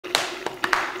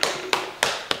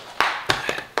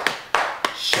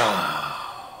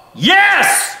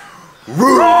Yes!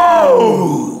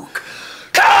 Rogue!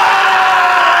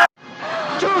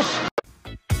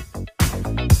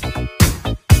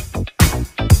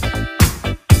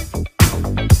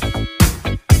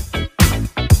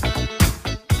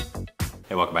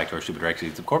 Hey, welcome back to our Stupid Rex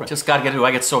of Corbin. Just gotta get it.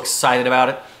 I get so excited about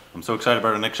it. I'm so excited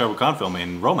about our next Shah Rukh film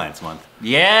in Romance Month.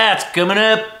 Yeah, it's coming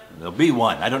up. There'll be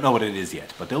one. I don't know what it is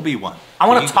yet, but there'll be one. I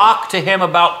want to talk to him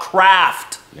about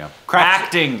craft. Yeah.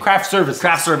 Acting. Craft services.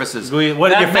 Craft services.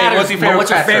 What's your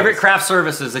favorite craft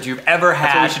services that you've ever had?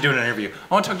 That's what we should do in an interview.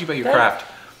 I want to talk to you about your craft.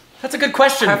 That's a good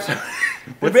question.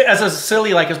 As a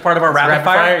silly, like as part of our rapid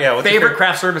fire, yeah, favorite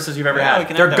craft services you've ever had?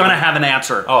 They're gonna have an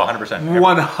answer. Oh, 100%.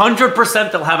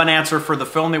 100% they'll have an answer for the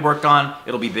film they worked on.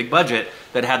 It'll be big budget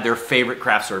that had their favorite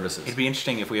craft services. It'd be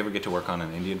interesting if we ever get to work on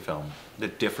an Indian film, the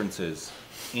differences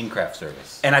in craft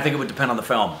service. And I think it would depend on the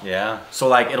film. Yeah. So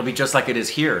like it'll be just like it is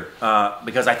here,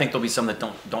 because I think there'll be some that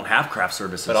don't have craft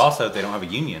services. But also they don't have a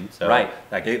union. So right.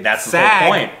 Like, that's the whole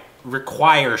point.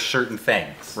 Requires certain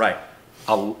things. Right.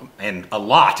 And a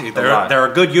lot. They're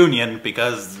a good union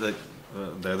because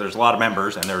there's a lot of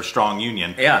members and they're a strong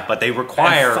union. Yeah. But they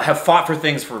require... have fought for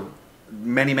things for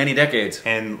many, many decades.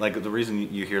 And like the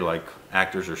reason you hear like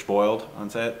actors are spoiled on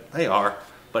set, they are.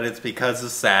 But it's because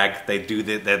of SAG. They do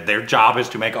their job is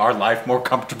to make our life more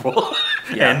comfortable.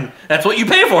 Yeah. And that's what you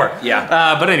pay for.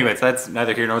 Yeah. But anyways, that's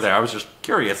neither here nor there. I was just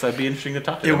curious. That'd be interesting to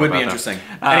talk to you about. It would be interesting.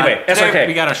 Anyway, it's okay.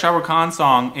 We got a Shah Rukh Khan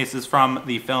song. This is from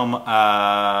the film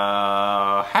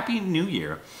Happy New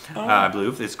Year, I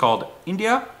believe. It's called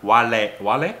India Waale.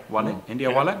 India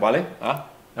Waale? Waale?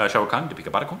 Shah Rukh Khan,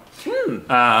 Deepika Padukone.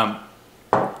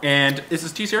 And this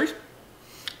is T-Series.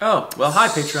 Oh, well, hi,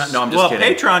 Patreon. No, I'm just kidding.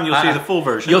 Well, Patreon, you'll see the full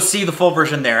version. You'll see the full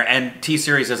version there, and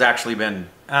T-Series has actually been...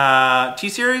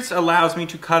 T-Series allows me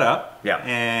to cut up. Yeah.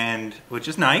 And which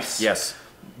is nice. Yes.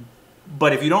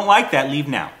 But if you don't like that, leave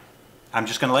now. I'm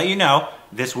just going to let you know,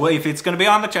 this way, if it's going to be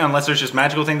on the channel, unless there's just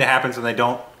magical thing that happens and they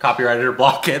don't copyright it or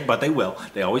block it, but they will.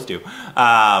 They always do.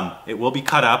 It will be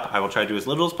cut up. I will try to do as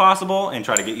little as possible and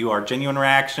try to get you our genuine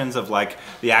reactions of like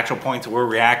the actual points we're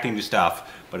reacting to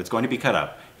stuff, but it's going to be cut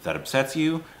up. If that upsets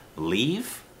you,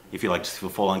 leave. If you'd like to see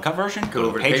the full uncut version, go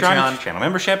over to Patreon, channel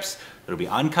memberships. It'll be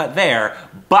uncut there,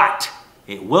 but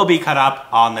it will be cut up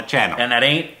on the channel. And that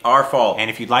ain't our fault.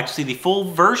 And if you'd like to see the full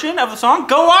version of the song,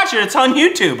 go watch it. It's on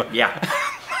YouTube. Yeah.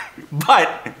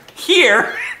 But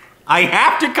here, I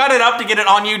have to cut it up to get it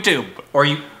on YouTube. Or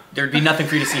there'd be nothing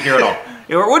for you to see here at all.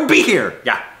 Or it wouldn't be here.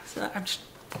 Yeah. So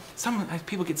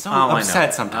people get so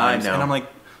upset sometimes. I know. And I'm like,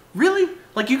 really?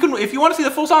 Like if you want to see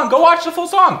the full song, go watch the full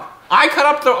song. I cut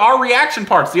up our reaction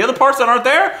parts. The other parts that aren't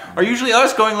there are usually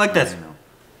us going like this.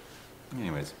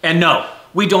 Anyways. And no,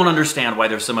 we don't understand why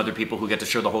there's some other people who get to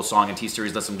share the whole song and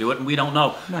T-Series lets them do it, and we don't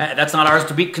know. No. That's not ours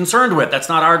to be concerned with. That's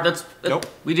not our, nope.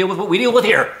 We deal with what we deal with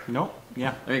here. Nope,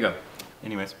 yeah. There you go.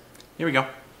 Anyways, here we go.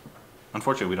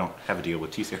 Unfortunately, we don't have a deal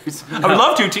with T-Series. No. I would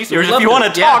love to, T-Series. If you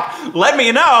want to talk, let me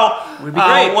know Would be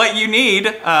great. What you need.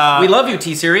 We love you,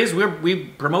 T-Series. We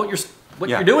promote what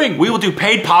you're doing. We will do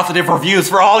paid positive reviews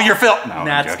for all your film. No,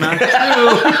 that's not true.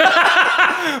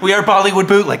 We are Bollywood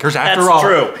bootlickers after all.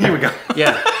 That's true. Here we go.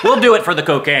 Yeah, we'll do it for the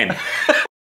cocaine.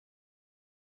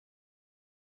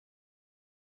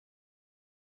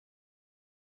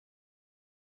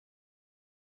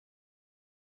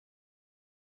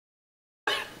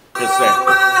 Just there.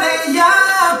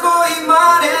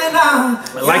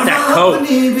 I like that coat.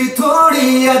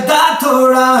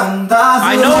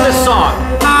 I know this song.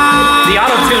 The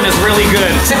auto-tune is really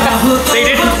good. They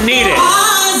didn't need it,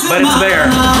 but it's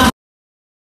there.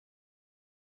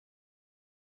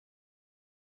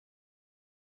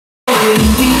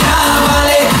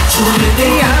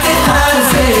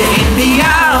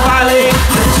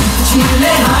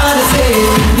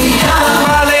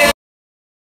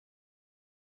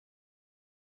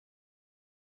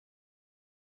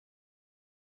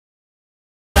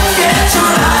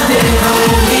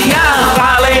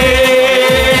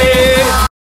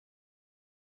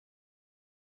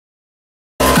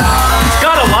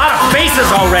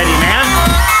 Already, man.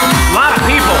 A lot of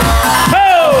people.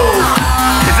 Oh!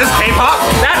 Is this K-pop?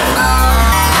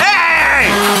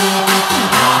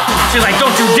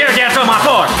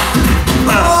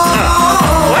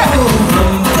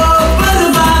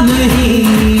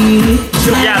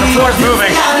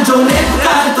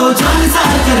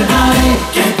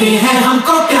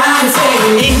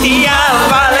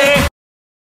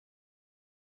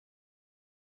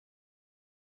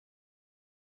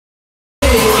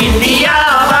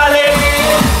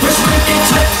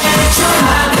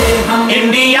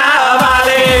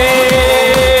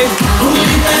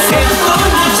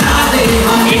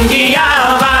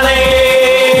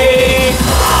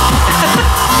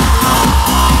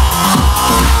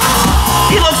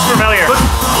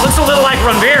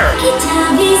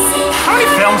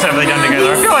 they done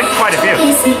together? I feel like quite a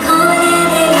few.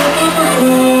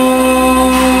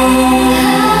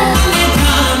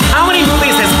 How many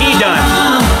movies has he done?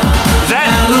 Is that?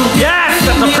 Yes,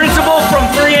 that's the principal from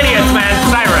Three Idiots, man.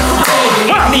 Cyrus.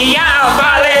 India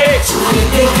Valley.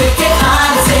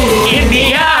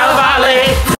 India Valley.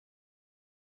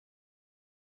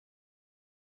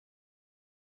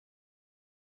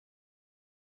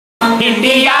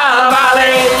 India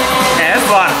Valley. Yeah, that's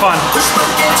a lot of fun.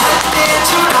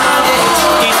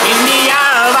 India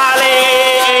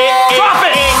Valley. Drop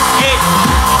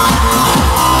it.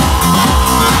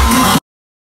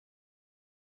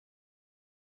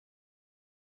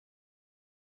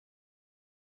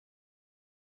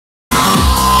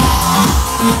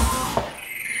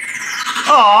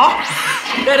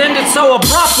 Aw, That ended so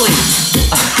abruptly.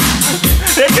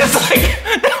 it just like,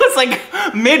 that was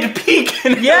like mid-peak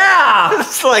and Yeah.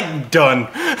 it's like done.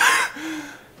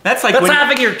 That's like That's when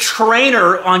having your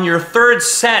trainer on your third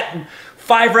set,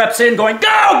 5 reps in, going,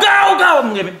 go, go, go.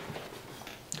 I'm giving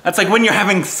that's like when you're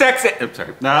having sex. I'm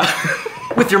sorry. Nah.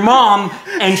 with your mom,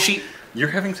 and she, You're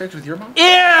having sex with your mom?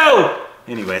 ew.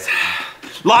 Anyways,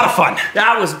 a lot of fun.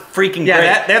 That was freaking Yeah,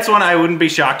 great. that's one I wouldn't be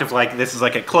shocked if like this is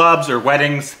like at clubs or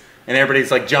weddings and everybody's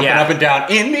like jumping Yeah. up and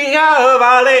down in the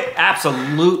valley.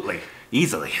 Absolutely.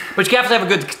 Easily. But you have to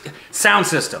have a good sound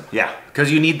system. Yeah.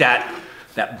 Because you need that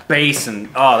bass, and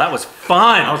oh, that was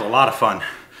fun. That was a lot of fun.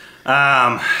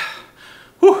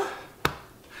 Whew.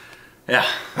 Yeah.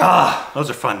 Those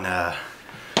are fun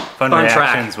fun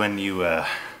reactions track. when you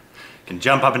can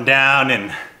jump up and down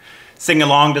and sing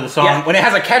along to the song. Yeah. When it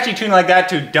has a catchy tune like that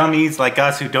to dummies like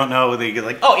us who don't know, they get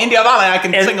like, oh, India Valley, I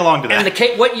can sing along to that.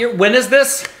 And what year, when is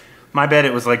this? My bet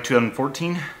it was like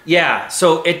 2014. Yeah,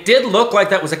 so it did look like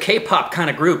that was a K-pop kind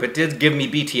of group. It did give me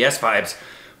BTS vibes,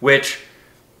 which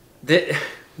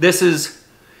this is,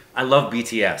 I love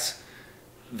BTS.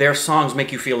 Their songs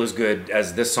make you feel as good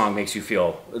as this song makes you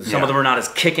feel. Some of them are not as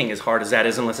kicking as hard as that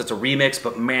is unless it's a remix,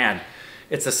 but man,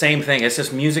 it's the same thing. It's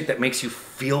just music that makes you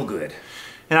feel good.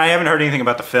 And I haven't heard anything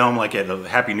about the film, like at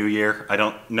Happy New Year. I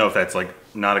don't know if that's like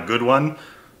not a good one,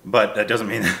 but that doesn't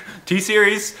mean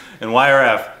T-Series and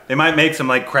YRF. They might make some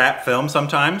like crap films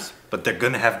sometimes, but they're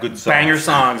gonna have good songs. Banger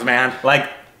songs, man. Like,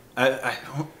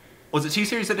 was it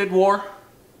T-Series that did War?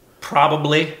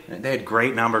 Probably. They had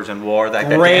great numbers in War. That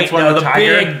Great, dance one with the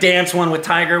Tiger. big dance one with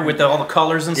Tiger with all the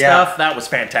colors and Yeah. stuff. That was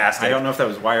fantastic. I don't know if that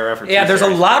was YRF or Yeah, there's a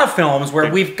T-Series. lot of films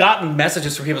where we've gotten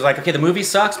messages from people like, okay, the movie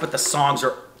sucks, but the songs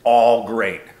are all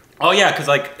great. Oh yeah, because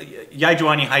like Yai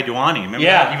Duani Hai Duani, remember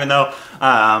Yeah. that? Even though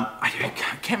I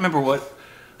can't remember what.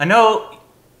 I know.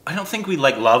 I don't think we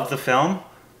like loved the film.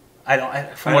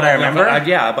 From what I remember.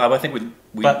 Yeah, but I think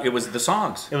But- it was the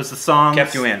songs. It was the songs.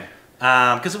 Kept you in.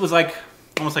 Because it was like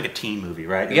almost like a teen movie,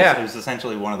 right? Yeah. It was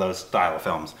essentially one of those style of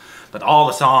films. But all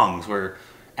the songs were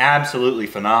absolutely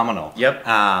phenomenal. Yep.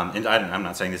 And I'm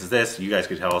not saying this is this. You guys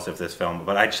could tell us if this film,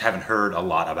 but I just haven't heard a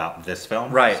lot about this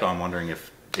film. Right. So I'm wondering if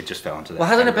it just fell into that. Well,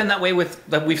 hasn't it category. been that way with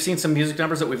that? We've seen some music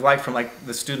numbers that we've liked from like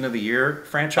the Student of the Year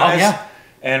franchise. Oh, yeah.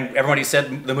 And everybody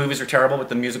said the movies are terrible, but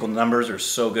the musical numbers are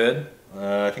so good.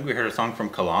 I think we heard a song from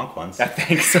Kalank once. I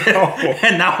think so.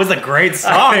 And that was a great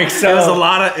song. I think so. It was a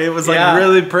lot of. It was like Yeah.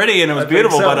 really pretty and it was I think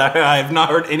beautiful. so. But I have not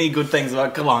heard any good things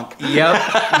about Kalank.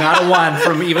 Yep, not a one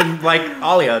from even like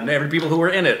Alia. And every people who were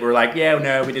in it were like, yeah,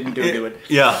 no, we didn't do good.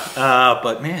 Yeah.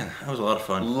 But man, that was a lot of A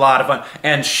fun. lot of fun.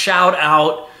 And shout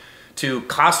out to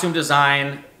costume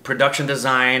design, production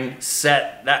design,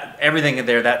 set, that everything in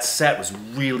there. That set was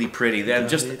really pretty. Then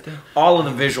just all of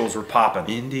the visuals were popping.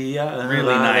 India,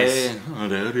 Really nice.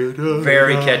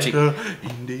 Very catchy.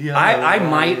 India, I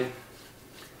might.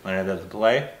 Might have that to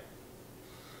play.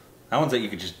 That one's that you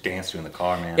could just dance to in the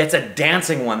car, man. It's a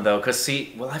dancing one though, because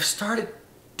see, well, I've started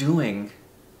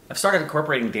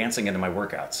incorporating dancing into my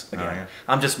workouts again. Oh, yeah.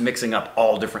 I'm just mixing up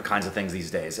all different kinds of things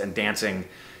these days, and dancing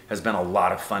has been a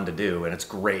lot of fun to do, and it's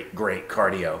great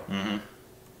cardio. Mm-hmm.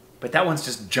 But that one's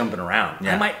just jumping around.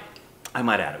 Yeah. I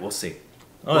might add it. We'll see.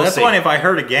 Oh, We'll that's see. one if I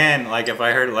heard again, like if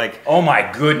I heard like, Oh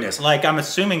my goodness! like I'm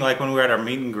assuming like when we were at our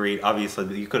meet and greet, obviously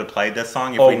that you could have played this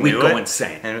song if Oh, we we'd knew go it.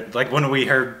 insane. And like when we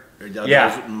heard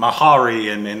Yeah.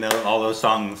 Mahari and all those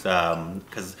songs,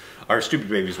 because our Stupid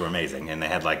Babies were amazing, and they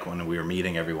had like when we were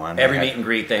meeting everyone. Every they meet and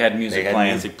greet, they had music had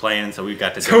playing. music playing, so we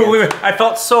got to. So dance. I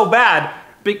felt so bad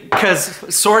because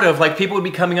sort of like people would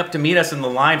be coming up to meet us in the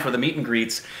line for the meet and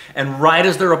greets, and right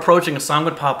as they're approaching, a song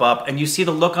would pop up, and you see the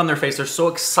look on their face. They're so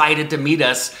excited to meet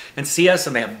us and see us,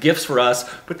 and they have gifts for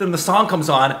us. But then the song comes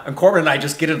on, and Corbin and I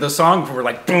just get into the song for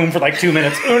like boom for like 2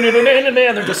 minutes, and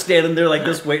they're just standing there like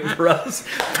this waiting for us.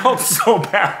 Felt so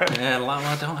bad. Yeah,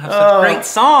 Lama don't have such great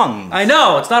songs. I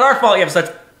know it's not our fault. You have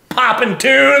such popping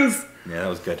tunes. Yeah, that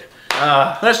was good.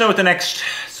 Let us know what the next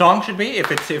song should be.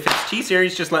 If it's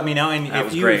T-Series, just let me know. And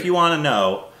if you want to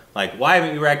know, like, why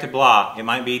haven't you reacted blah, it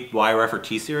might be why I refer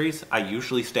T-Series. I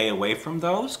usually stay away from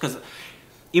those, because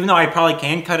even though I probably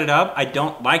can cut it up, I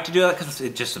don't like to do that because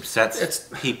it just upsets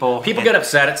people. People get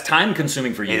upset. It's time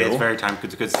consuming for you. It is very time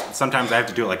consuming because sometimes I have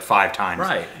to do it like 5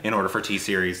 times in order for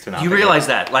T-Series to not. You realize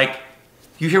that, like,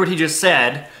 you hear what he just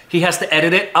said. He has to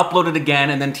edit it, upload it again,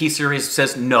 and then T-Series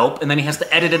says nope, and then he has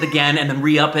to edit it again, and then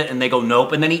re-up it, and they go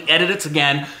nope, and then he edits it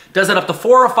again, does it up to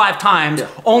 4 or 5 times,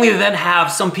 only to then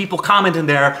have some people comment in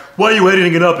there, why are you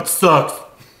editing it up? It sucks.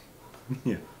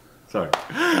 Yeah. Sorry.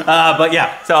 But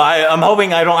yeah, so I'm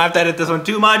hoping I don't have to edit this one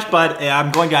too much, but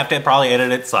I'm going to have to probably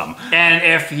edit it some. And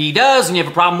if he does and you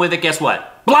have a problem with it, guess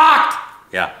what? Blocked!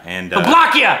 Yeah, and He'll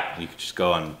block you! You can just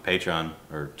go on Patreon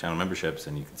or channel memberships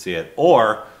and you can see it.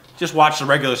 Or just watch the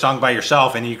regular song by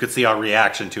yourself and you could see our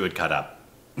reaction to it cut up.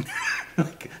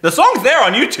 The song's there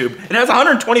on YouTube. It has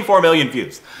 124 million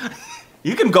views.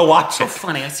 You can go watch it. It's so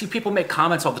funny. I see people make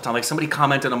comments all the time. Like somebody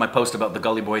commented on my post about the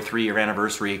Gully Boy 3-year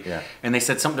anniversary. Yeah. And they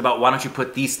said something about, why don't you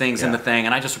put these things in the thing?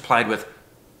 And I just replied with,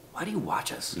 why do you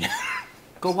watch us?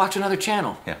 Go watch another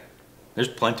channel. Yeah. There's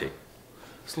plenty.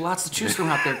 There's lots to choose from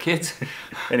out there, kids.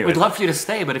 Anyways. We'd love for you to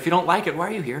stay, but if you don't like it, why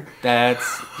are you here?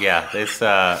 That's, yeah, it was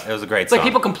a great It's song. like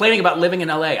people complaining about living in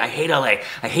LA. I hate LA.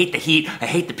 I hate the heat. I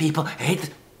hate the people. I hate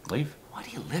the... Leave. Why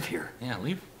do you live here? Yeah,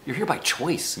 leave. You're here by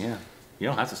choice. Yeah. You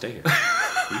don't have to stay here.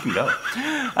 You can go.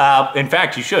 In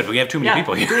fact, you should. We have too many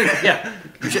people here. Yeah.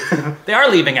 They are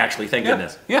leaving, actually, thank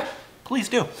goodness. Yeah, please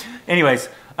do. Anyways,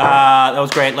 that was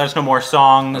great. Let us know more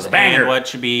songs banger. and what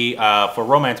should be for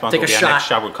Romance Month. Take will a be shot. our next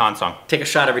Shah Rukh Khan song. Take a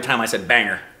shot every time I said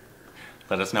banger.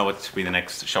 Let us know what should be the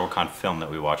next Shah Rukh Khan film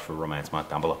that we watch for Romance Month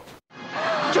down below.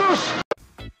 Just